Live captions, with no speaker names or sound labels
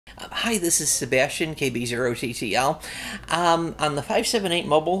Hi, this is Sebastian, KB0TTL. On the 578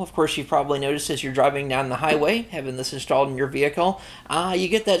 mobile, of course, you've probably noticed as you're driving down the highway, having this installed in your vehicle, you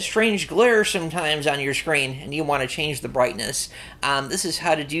get that strange glare sometimes on your screen, and you want to change the brightness. This is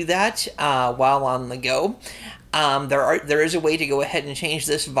how to do that while on the go. There is a way to go ahead and change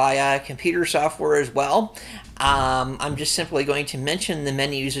this via computer software as well. I'm just simply going to mention the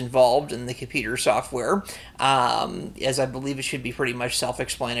menus involved in the computer software, as I believe it should be pretty much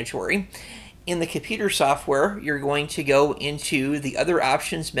self-explanatory. In the computer software, you're going to go into the other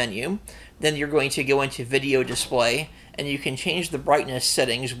options menu, then you're going to go into video display, and you can change the brightness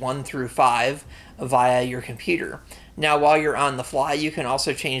settings 1 through 5 via your computer. Now, while you're on the fly, you can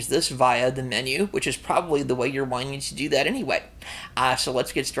also change this via the menu, which is probably the way you're wanting to do that anyway. So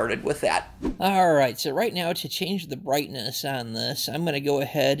let's get started with that. All right, so right now to change the brightness on this, I'm going to go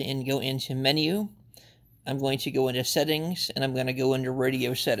ahead and go into menu. I'm going to go into settings, and I'm going to go into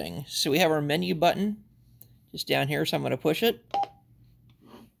radio settings. So we have our menu button just down here, so I'm going to push it.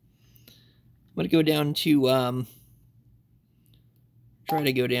 I'm going to go down to, try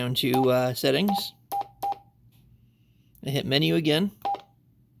to go down to settings. I hit menu again. I'm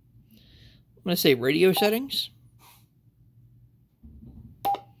going to say radio settings.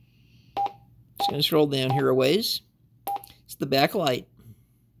 Just going to scroll down here a ways. It's the backlight.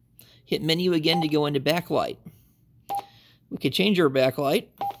 Hit menu again to go into backlight. We could change our backlight.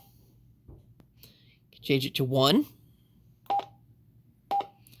 Can change it to 1.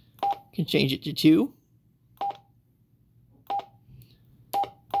 Can change it to 2.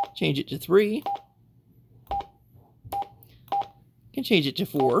 Change it to 3. Can change it to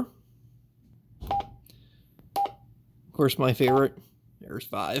 4. Of course, my favorite, there's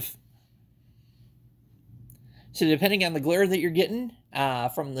 5. So depending on the glare that you're getting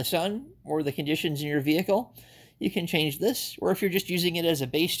from the sun or the conditions in your vehicle, you can change this. Or if you're just using it as a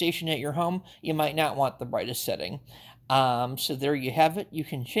base station at your home, you might not want the brightest setting. So there you have it. You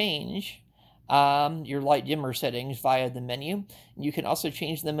can change your light dimmer settings via the menu. You can also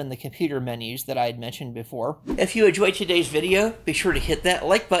change them in the computer menus that I had mentioned before. If you enjoyed today's video, be sure to hit that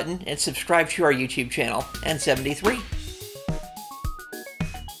like button and subscribe to our YouTube channel. N73.